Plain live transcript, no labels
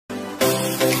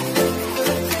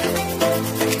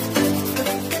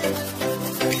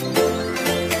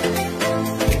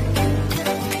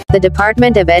The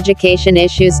Department of Education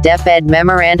issues Deped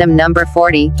Memorandum No.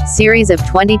 40, Series of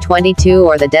 2022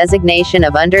 or the designation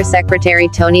of Undersecretary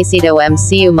Tonicito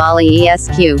MCU Mali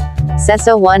ESQ.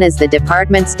 CESO 1 is the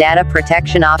department's Data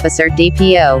Protection Officer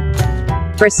DPO.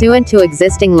 Pursuant to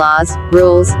existing laws,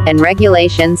 rules, and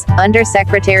regulations,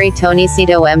 Undersecretary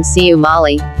Tonicito MCU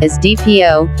Mali, as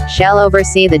DPO, shall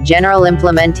oversee the general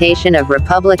implementation of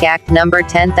Republic Act No.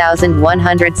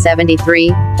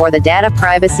 10173, or the Data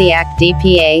Privacy Act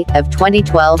DPA, of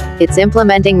 2012, its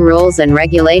implementing rules and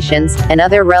regulations, and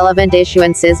other relevant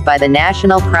issuances by the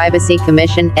National Privacy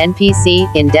Commission (NPC)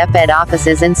 in Deped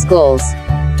offices and schools.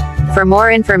 For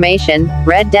more information,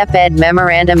 read Deped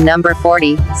Memorandum No.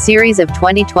 40, Series of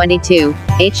 2022,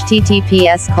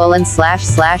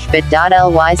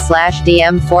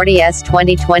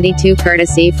 https://bit.ly/dm40s2022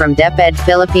 courtesy from Deped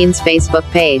Philippines Facebook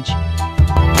page.